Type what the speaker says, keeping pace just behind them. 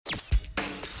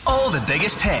All the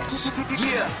biggest hits.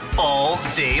 Yeah. All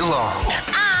day long.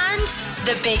 And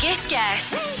the biggest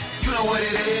guests. You know what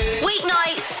it is.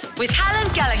 Weeknights with Callum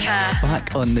Gallacher.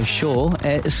 Back on the show,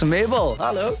 it's Mabel.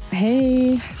 Hello.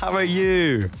 Hey, How are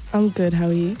you? I'm good. How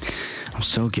are you? I'm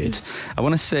so good. I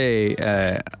want to say,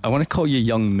 I want to call you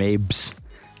Young Mabes.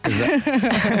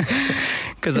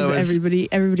 Because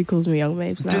Everybody calls me Young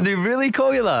Mabes now. Do they really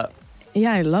call you that?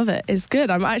 Yeah, I love it. It's good.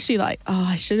 I'm actually like,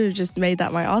 I should have just made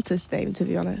that my artist name, to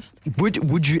be honest.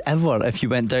 Would you ever, if you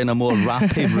went down a more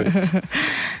rappy route?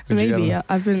 Maybe.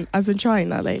 I've been trying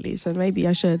that lately, so maybe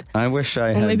I should. I wish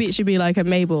I had. Or maybe it should be like a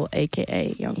Mabel,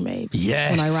 aka Young Mabes.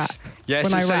 Yes. When I rap. Yes,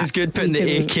 when it I sounds rap, good putting you the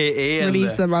can AKA in release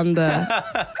there. them under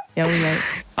Young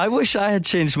Mabes. I wish I had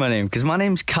changed my name, because my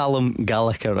name's Callum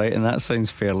Gallacher, right? And that sounds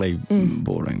fairly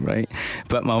boring, right?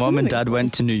 But my mum and dad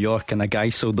went to New York and a guy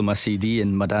sold them a CD,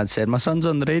 and my dad said, my son's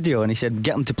on the radio, and he said,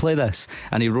 get him to play this.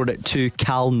 And he wrote it to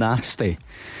Cal Nasty.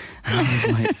 And I was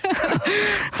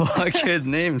like, what a good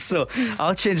name. So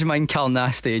I'll change mine Cal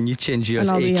Nasty and you change yours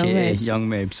And I'll be AKA Young Mabes. Young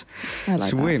Mabes. I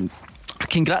like Sweet.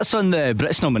 Congrats on the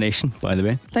Brits nomination, by the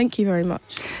way. Thank you very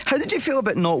much. How did you feel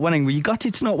about not winning? Were you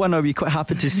gutted to not win, or were you quite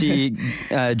happy to see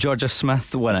Georgia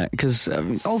Smith win it? Because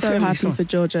So happy for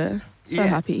Georgia. So Yeah.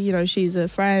 happy. You know, she's a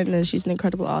friend and she's an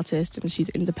incredible artist and she's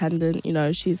independent. You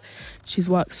know, she's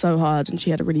worked so hard and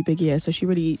she had a really big year, so she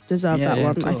really deserved that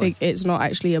one. Totally. I think it's not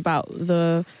actually about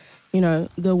the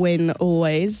win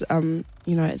always.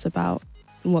 It's about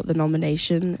what the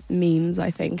nomination means,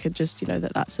 I think, and just,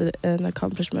 that's an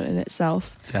accomplishment in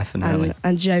itself. Definitely.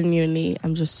 And genuinely,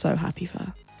 I'm just so happy for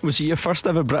her. Was it your first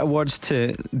ever Brit Awards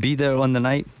to be there on the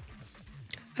night?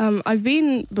 I've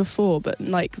been before, but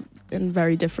like in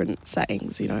very different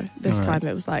settings. This All right. time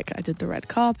it was like I did the red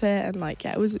carpet, and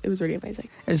it was really amazing.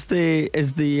 Is the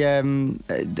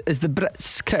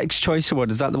Brits Critics' Choice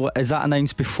Award, is that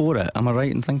announced before it? Am I right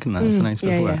in thinking that it's announced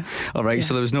yeah, before yeah. it? All right, Yeah.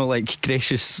 so there was no like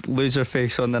gracious loser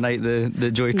face on the night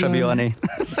the Joey Tribbiani.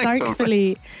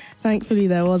 Thankfully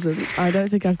there wasn't. I don't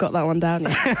think I've got that one down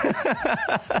yet.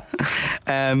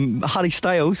 Harry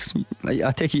Styles,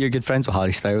 I take it you're good friends with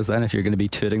Harry Styles then, if you're going to be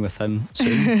touring with him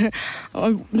soon.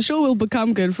 I'm sure we'll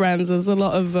become good friends. There's a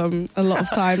lot of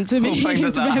time to be Hoping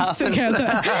that spent happens.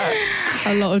 together.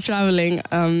 A lot of travelling.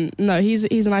 No, he's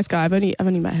a nice guy. I've only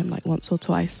met him like once or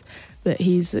twice, but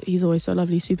he's always so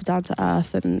lovely, super down to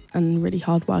earth, and really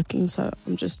hardworking. So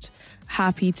I'm just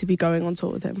happy to be going on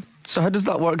tour with him. So how does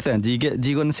that work then? Do you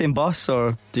go on the same bus,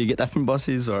 or do you get different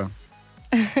buses, or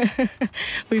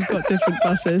We've got different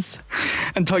buses.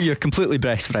 until you're completely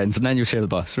best friends, and then you'll share the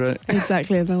bus, right?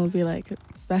 Exactly, and then we'll be like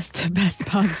best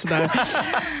buds now.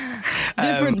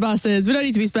 Different buses. We don't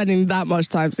need to be spending that much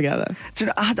time together. Do you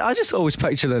know, I just always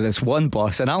picture that it's one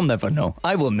bus, and I'll never know.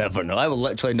 I will never know. I will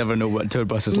literally never know what a tour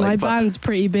bus is My like. but band's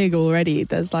pretty big already.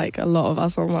 There's like a lot of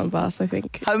us on one bus, I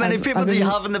think. how many people do you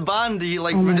have in the band? Do you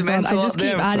like rudimental? I just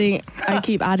keep adding. I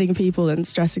keep adding people and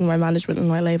stressing my management and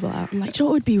my label out. I'm like, you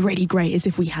know what would be really great is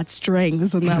if we had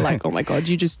strings, and they're like, oh my god,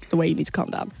 the way you need to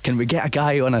calm down. Can we get a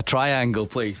guy on a triangle,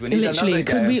 please? We need Literally, another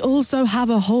guy. could we also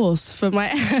have a horse for my?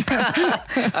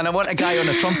 And I want a guy on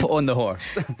a trumpet on the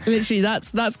horse. Literally,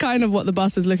 that's kind of what the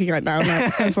bus is looking right now.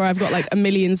 Like, so far, I've got like 1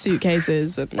 million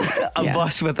suitcases and A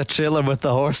bus with a trailer with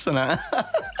the horse in it.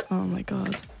 Oh my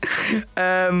god.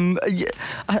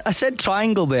 I said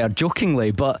triangle there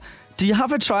jokingly, but do you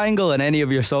have a triangle in any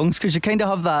of your songs? Because you kind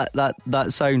of have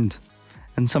that sound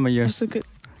in some of your. That's a good.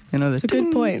 It's It's a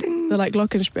good point. They're like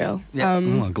glockenspiel. Yeah,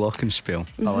 glockenspiel.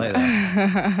 I like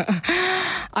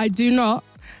that. I do not.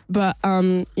 But,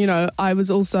 I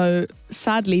was also,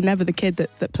 sadly, never the kid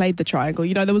that played the triangle.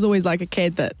 There was always like a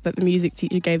kid that the music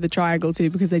teacher gave the triangle to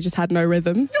because they just had no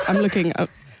rhythm. I'm looking at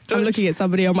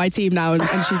somebody on my team now and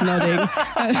she's nodding.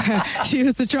 She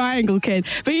was the triangle kid.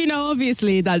 But,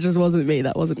 obviously that just wasn't me.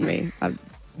 That wasn't me.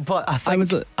 But I think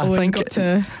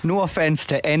no offence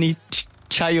to any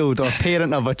child or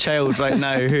parent of a child right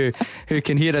now who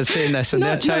can hear us saying this and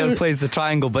their child plays the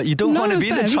triangle, but you don't want to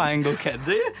be the triangle kid,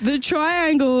 do you? The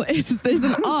triangle is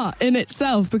an art in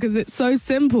itself because it's so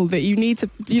simple that you need to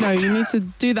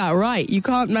do that right. You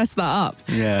can't mess that up.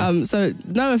 Yeah. So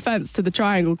no offense to the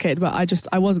triangle kid, but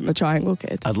I wasn't the triangle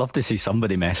kid. I'd love to see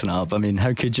somebody messing it up. I mean,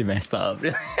 how could you mess that up?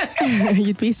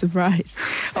 You'd be surprised.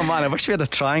 Oh man, I wish we had a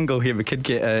triangle here. We could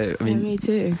get Me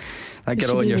too. I'd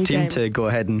get on your team to go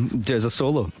ahead and do as a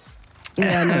solo.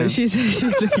 Yeah, no, she's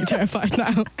looking terrified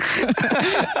now.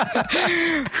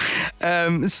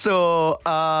 So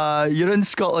you're in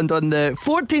Scotland on the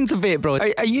 14th of April.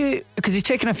 Are you, because he's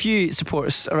taken a few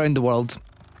supporters around the world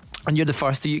and you're the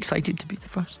first, are you excited to be the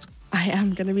first? I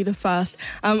am going to be the first.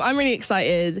 I'm really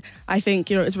excited. I think,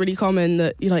 it's really common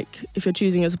that if you're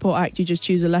choosing a support act, you just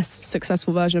choose a less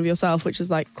successful version of yourself, which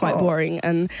is quite boring.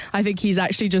 And I think he's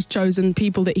actually just chosen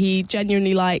people that he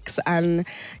genuinely likes. And,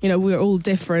 we're all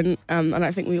different. And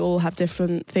I think we all have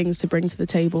different things to bring to the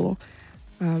table.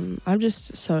 I'm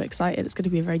just so excited. It's going to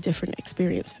be a very different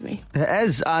experience for me. It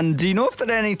is. And do you know if there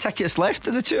are any tickets left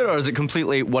to the tour, or is it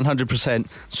completely 100%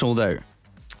 sold out?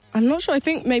 I'm not sure. I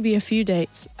think maybe a few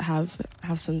dates have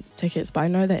some tickets, but I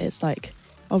know that it's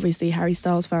obviously Harry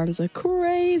Styles fans are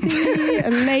crazy,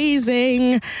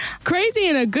 amazing, crazy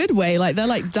in a good way. They're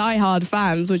diehard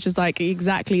fans, which is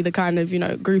exactly the kind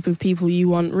of, group of people you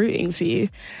want rooting for you.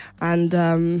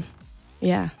 And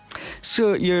yeah.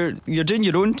 So you're doing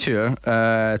your own tour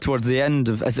towards the end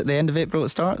of, is it the end of April it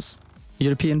starts?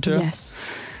 European tour?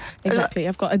 Yes. Exactly.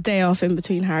 I've got a day off in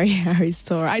between Harry's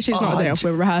tour. Actually, it's not a day off.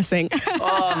 We're rehearsing.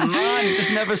 Oh, man. It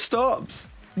just never stops.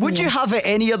 Would you have it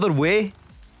any other way?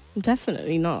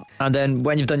 Definitely not. And then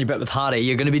when you've done your bit with Harry,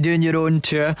 you're going to be doing your own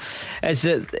tour. Is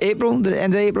it April, the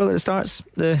end of April that it starts,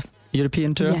 the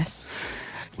European tour? Yes.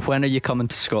 When are you coming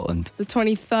to Scotland? The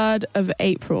 23rd of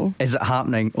April. Is it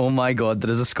happening? Oh my God, there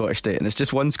is a Scottish date, and it's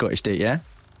just one Scottish date, yeah?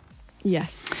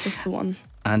 Yes, just the one.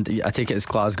 And I take it it's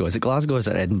Glasgow. Is it Glasgow or is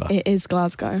it Edinburgh? It is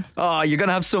Glasgow. Oh, you're going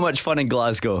to have so much fun in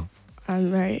Glasgow.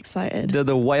 I'm very excited. They're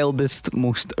the wildest,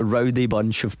 most rowdy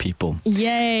bunch of people.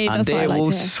 Yay, and that's what I like they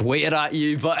will to hear. swear at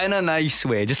you, but in a nice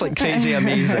way, just like crazy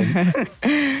amazing.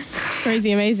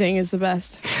 Crazy amazing is the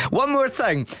best. One more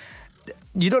thing.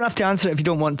 You don't have to answer it if you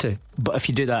don't want to, but if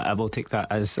you do that, I will take that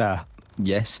as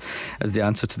yes, as the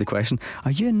answer to the question.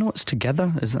 Are you and Notes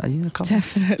together? Are you in a couple?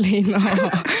 Definitely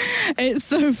not. It's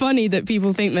so funny that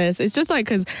people think this. It's just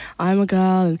because I'm a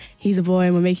girl and he's a boy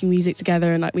and we're making music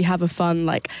together and we have a fun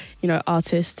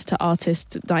artist to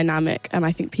artist dynamic, and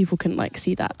I think people can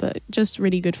see that, but just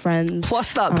really good friends.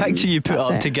 Plus that picture you put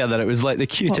up together, it was the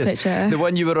cutest. What picture? The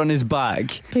one you were on his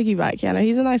back. Piggyback, yeah, no,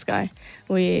 he's a nice guy.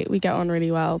 We get on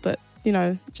really well, but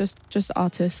just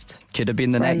artist. Could have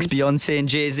been the friends. next Beyonce and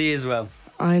Jay-Z as well.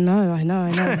 I know.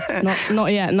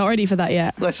 Not yet. Not ready for that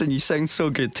yet. Listen, you sound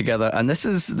so good together, and this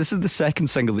is the second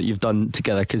single that you've done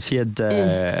together, because he had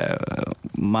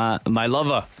my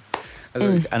Lover,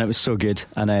 and it was so good.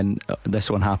 And then this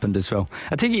one happened as well.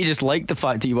 I think you just liked the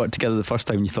fact that you worked together the first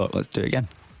time, and you thought, let's do it again.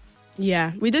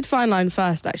 Yeah, we did Fine Line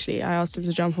first. Actually, I asked him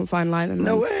to jump on Fine Line, and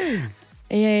no way.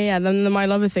 Yeah. Then the My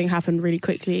Lover thing happened really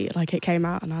quickly. It came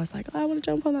out and I was like, I want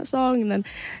to jump on that song. And then,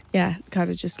 kind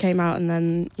of just came out. And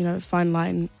then, Fine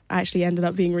Line actually ended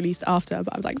up being released after.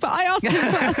 But I was like, but I asked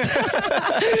him first.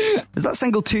 Is that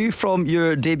single 2 from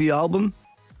your debut album?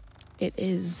 It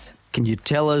is. Can you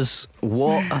tell us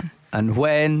what and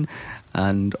when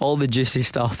and all the juicy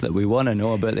stuff that we want to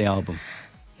know about the album?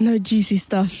 No juicy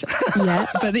stuff yet,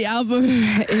 but the album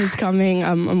is coming.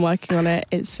 I'm working on it.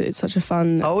 It's such a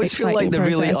fun, I always feel like the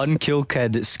process. really uncool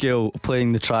kid at school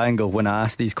playing the triangle when I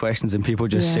ask these questions and people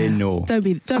just say no. Don't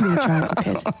be the triangle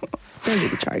kid. Don't be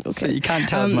the triangle kid. So you can't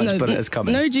tell us much, but it is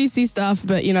coming. No juicy stuff,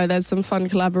 but there's some fun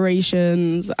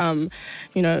collaborations.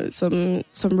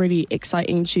 Some really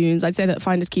exciting tunes. I'd say that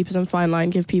Finders Keepers and Fine Line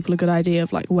give people a good idea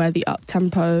of where the up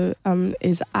tempo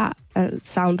is at.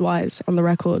 Sound wise on the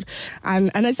record,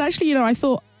 and it's actually I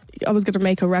thought I was going to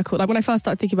make a record when I first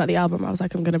started thinking about the album. I was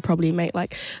like, I'm going to probably make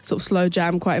sort of slow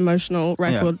jam, quite emotional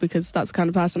record, because that's the kind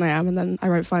of person I am. And then I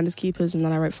wrote Finders Keepers, and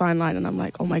then I wrote Fine Line, and I'm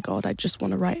like, oh my God, I just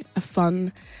want to write a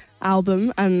fun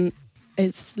album, and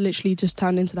it's literally just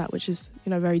turned into that, which is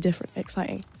very different,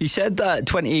 exciting. You said that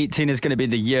 2018 is going to be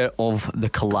the year of the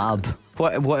collab.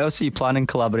 What else are you planning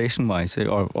collaboration wise,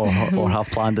 or have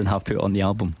planned and have put on the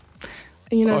album?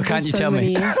 Or can't you tell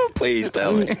me? Please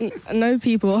tell me. No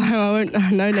people. I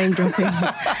won't. No name dropping.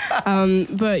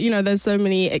 But there's so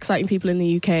many exciting people in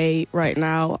the UK right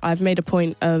now. I've made a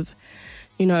point of,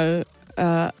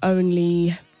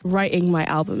 only writing my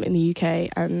album in the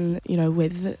UK and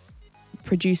with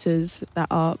producers that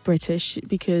are British,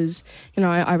 because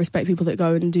I respect people that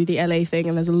go and do the LA thing,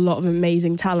 and there's a lot of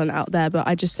amazing talent out there, but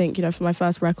I just think for my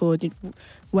first record,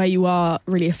 where you are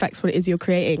really affects what it is you're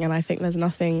creating, and I think there's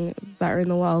nothing better in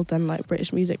the world than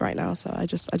British music right now. So I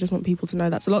just want people to know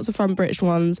that. So lots of fun British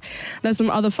ones. There's some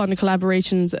other fun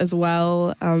collaborations as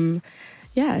well.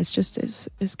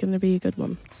 It's going to be a good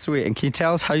one. Sweet. And can you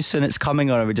tell us how soon it's coming,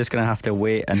 or are we just going to have to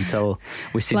wait until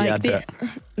we see the advert?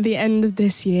 The end of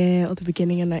this year or the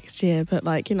beginning of next year. But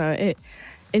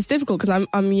it's difficult because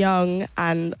I'm young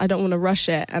and I don't want to rush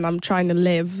it, and I'm trying to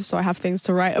live, so I have things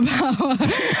to write about.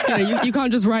 You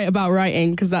can't just write about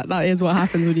writing, because that is what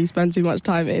happens when you spend too much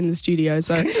time in the studio.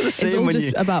 So it's all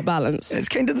just about balance. It's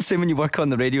kind of the same when you work on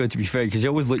the radio, to be fair, because you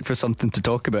always look for something to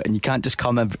talk about, and you can't just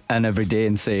come in every day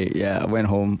and say, yeah, I went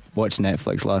home, watched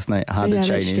Netflix last night, had a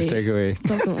Chinese takeaway.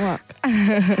 Doesn't work.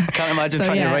 I can't imagine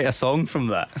trying to write a song from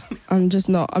that. I'm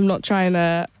not trying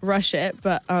to rush it,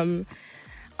 but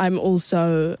I'm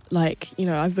also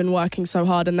I've been working so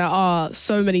hard, and there are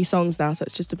so many songs now, so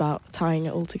it's just about tying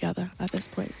it all together at this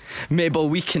point. Mabel,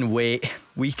 we can wait.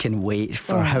 We can wait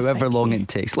for however long it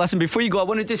takes. Listen, before you go, I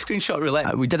want to do Screenshot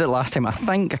Roulette. We did it last time, I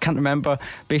can't remember.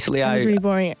 Basically, it was really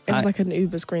boring. It was like an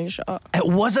Uber screenshot. It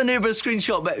was an Uber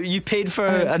screenshot, but you paid for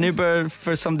an Uber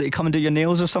for somebody to come and do your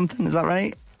nails or something, is that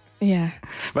right? Yeah.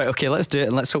 Right, okay, let's do it,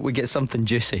 and let's hope we get something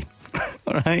juicy.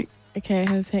 All right? Okay,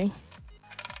 hoping.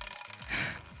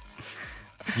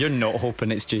 You're not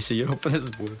hoping it's juicy, you're hoping it's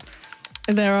boring.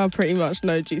 There are pretty much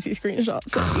no juicy screenshots,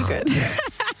 so it'll be good.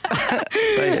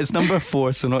 Right, it's number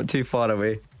 4, so not too far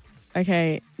away.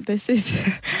 Okay, this is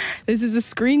a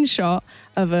screenshot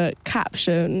of a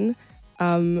caption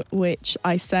which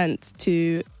I sent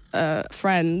to a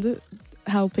friend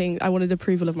I wanted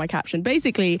approval of my caption.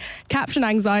 Basically, caption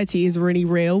anxiety is really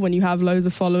real when you have loads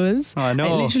of followers. Oh, I know.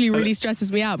 It literally really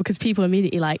stresses me out, because people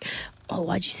immediately like, oh,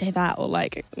 why'd you say that? Or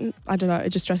like, I don't know,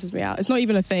 it just stresses me out. It's not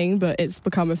even a thing, but it's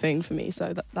become a thing for me.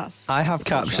 So that's... I have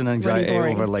caption anxiety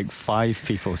really over like 5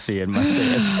 people seeing my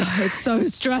status. It's so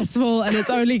stressful, and it's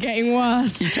only getting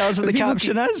worse. Can you tell us what the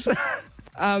caption is?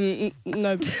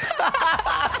 No.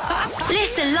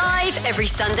 Listen live every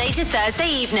Sunday to Thursday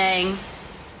evening.